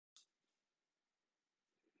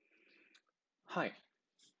Hi,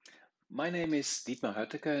 my name is Dietmar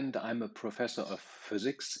Hoettecke and I'm a professor of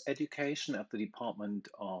physics education at the Department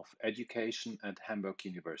of Education at Hamburg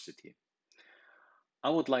University. I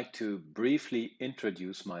would like to briefly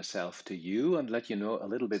introduce myself to you and let you know a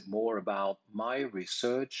little bit more about my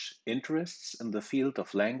research interests in the field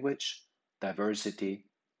of language, diversity,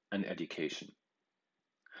 and education.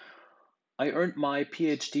 I earned my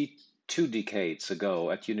PhD 2 decades ago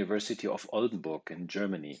at University of Oldenburg in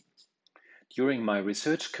Germany. During my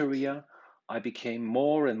research career, I became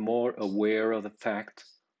more and more aware of the fact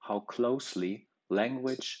how closely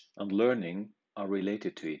language and learning are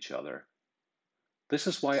related to each other. This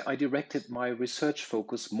is why I directed my research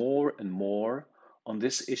focus more and more on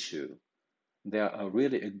this issue. There are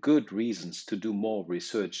really good reasons to do more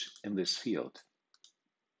research in this field.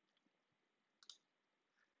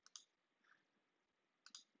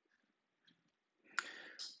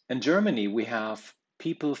 In Germany, we have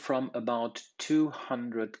people from about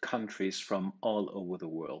 200 countries from all over the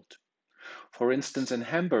world. For instance, in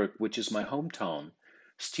Hamburg, which is my hometown,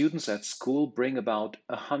 students at school bring about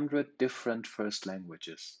 100 different first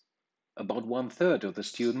languages. About one-third of the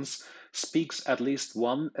students speaks at least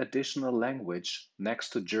one additional language next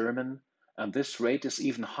to German, and this rate is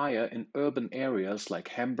even higher in urban areas like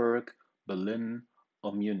Hamburg, Berlin,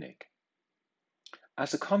 or Munich.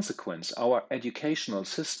 As a consequence, our educational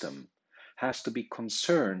system has to be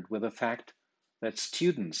concerned with the fact that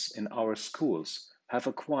students in our schools have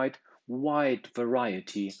a quite wide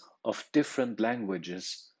variety of different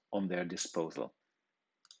languages on their disposal.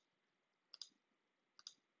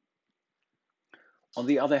 On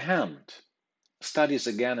the other hand, studies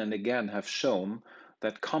again and again have shown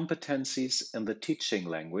that competencies in the teaching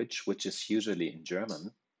language, which is usually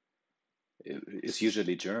German,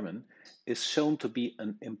 is shown to be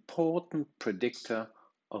an important predictor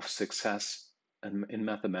of success in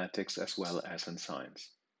mathematics as well as in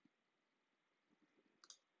science.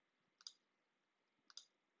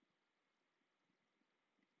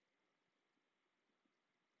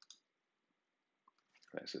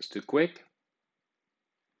 This is too quick.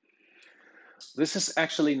 This is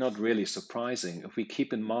actually not really surprising if we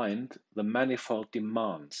keep in mind the manifold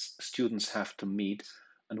demands students have to meet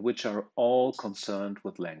and which are all concerned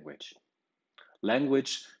with language.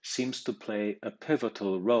 Language seems to play a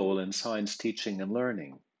pivotal role in science teaching and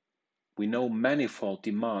learning. We know manifold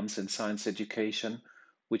demands in science education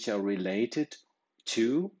which are related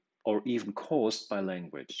to or even caused by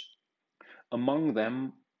language. Among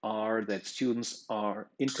them are that students are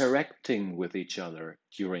interacting with each other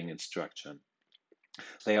during instruction.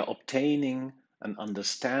 They are obtaining and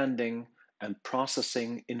understanding and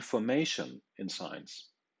processing information in science.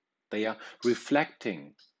 They are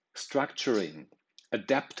reflecting, structuring,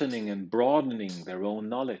 adapting and broadening their own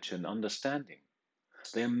knowledge and understanding.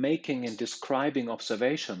 They are making and describing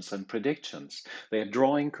observations and predictions. They are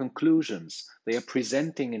drawing conclusions. They are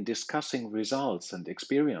presenting and discussing results and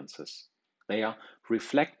experiences. They are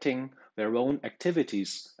reflecting their own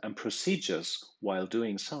activities and procedures while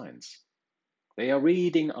doing science. They are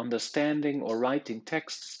reading, understanding, or writing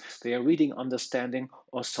texts. They are reading, understanding,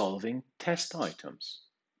 or solving test items.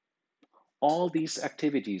 All these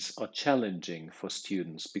activities are challenging for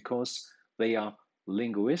students because they are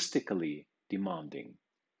linguistically demanding.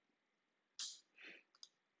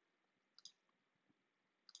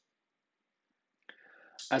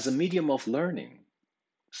 As a medium of learning,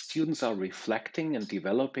 students are reflecting and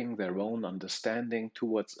developing their own understanding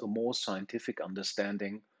towards a more scientific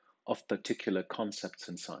understanding of particular concepts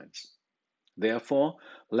in science. Therefore,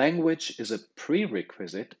 language is a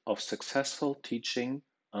prerequisite of successful teaching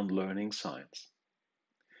and learning science.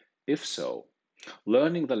 If so,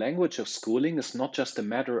 learning the language of schooling is not just a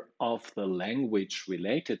matter of the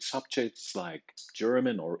language-related subjects like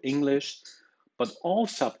German or English, but all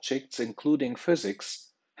subjects, including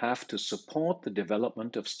physics, have to support the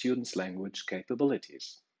development of students' language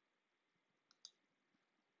capabilities.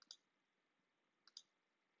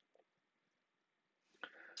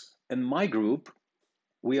 In my group,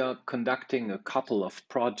 we are conducting a couple of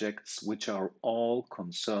projects which are all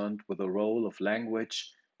concerned with the role of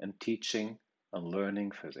language in teaching and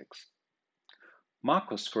learning physics.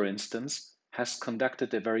 Marcus, for instance, has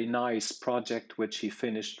conducted a very nice project which he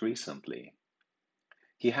finished recently.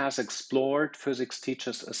 He has explored physics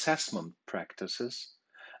teachers' assessment practices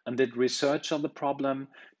and did research on the problem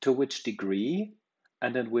to which degree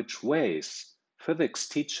and in which ways physics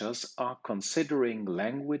teachers are considering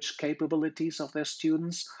language capabilities of their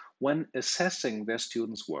students when assessing their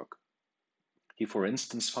students' work. He, for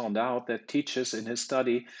instance, found out that teachers in his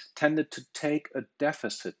study tended to take a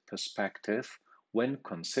deficit perspective when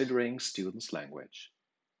considering students' language.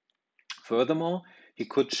 Furthermore, he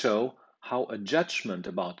could show how a judgment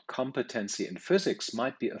about competency in physics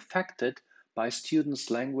might be affected by students'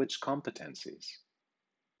 language competencies.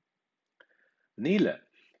 Nele,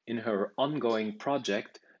 in her ongoing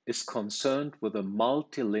project, is concerned with the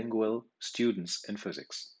multilingual students in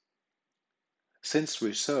physics. Since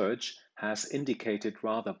research has indicated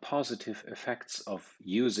rather positive effects of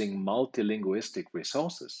using multilinguistic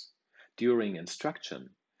resources during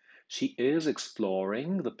instruction, she is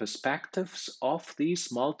exploring the perspectives of these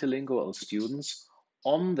multilingual students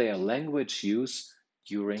on their language use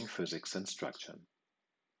during physics instruction.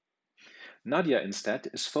 Nadia instead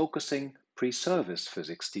is focusing pre-service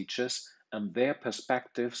physics teachers and their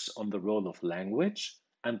perspectives on the role of language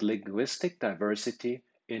and linguistic diversity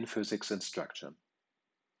in physics instruction.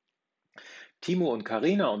 Timo and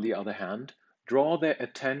Karina, on the other hand, draw their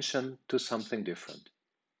attention to something different.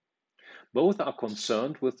 Both are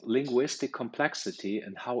concerned with linguistic complexity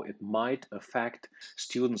and how it might affect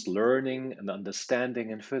students' learning and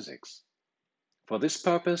understanding in physics. For this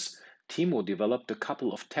purpose, Timo developed a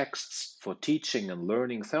couple of texts for teaching and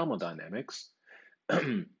learning thermodynamics,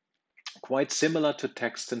 quite similar to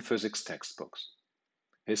texts in physics textbooks.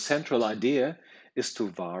 His central idea is to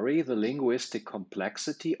vary the linguistic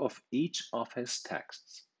complexity of each of his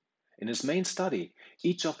texts. In his main study,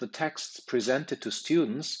 each of the texts presented to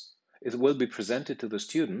students will be presented to the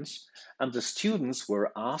students, and the students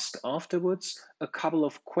were asked afterwards a couple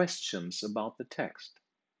of questions about the text.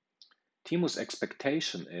 Timo's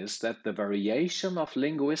expectation is that the variation of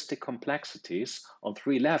linguistic complexities on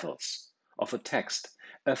 3 levels of a text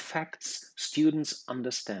affects students'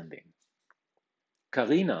 understanding.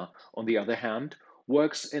 Karina, on the other hand,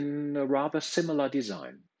 works in a rather similar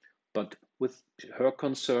design, but with her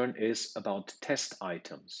concern is about test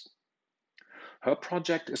items. Her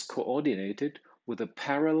project is coordinated with a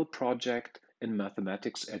parallel project in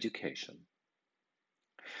mathematics education.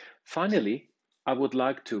 Finally, I would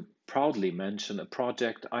like to proudly mention a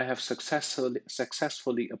project I have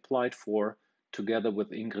successfully applied for together with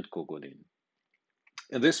Ingrid Gogolin.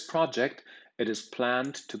 In this project, it is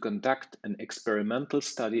planned to conduct an experimental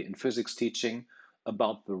study in physics teaching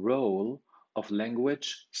about the role of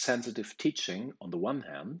language-sensitive teaching on the one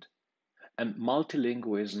hand and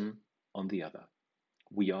multilingualism on the other.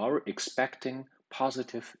 We are expecting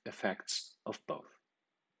positive effects of both.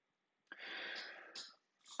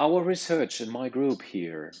 Our research in my group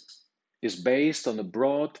here is based on a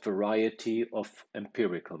broad variety of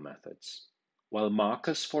empirical methods. While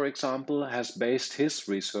Marcus, for example, has based his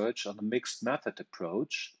research on a mixed method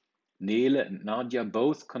approach, Nele and Nadia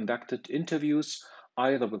both conducted interviews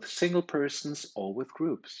either with single persons or with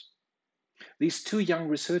groups. These two young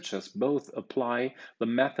researchers both apply the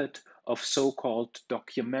method of so-called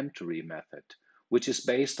documentary method, which is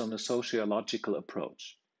based on a sociological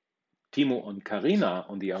approach. Timo and Karina,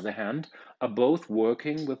 on the other hand, are both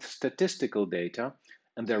working with statistical data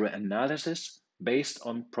and their analysis based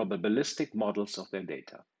on probabilistic models of their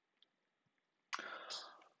data.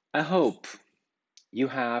 I hope you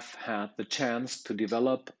have had the chance to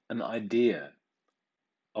develop an idea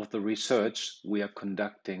of the research we are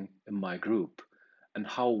conducting in my group and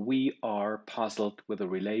how we are puzzled with the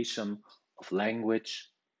relation of language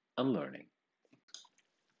and learning.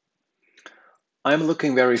 I'm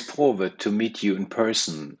looking very forward to meet you in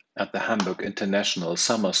person at the Hamburg International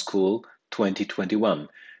Summer School 2021,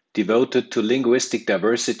 devoted to linguistic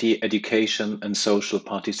diversity, education, and social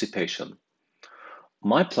participation.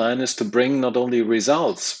 My plan is to bring not only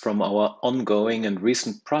results from our ongoing and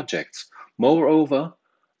recent projects, moreover,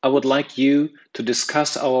 I would like you to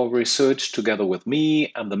discuss our research together with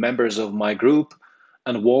me and the members of my group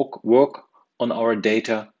and work on our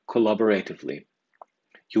data collaboratively.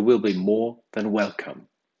 You will be more than welcome.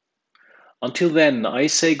 Until then, I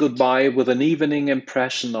say goodbye with an evening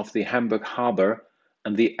impression of the Hamburg harbor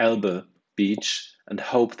and the Elbe beach and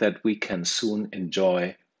hope that we can soon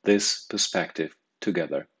enjoy this perspective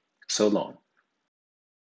together. So long.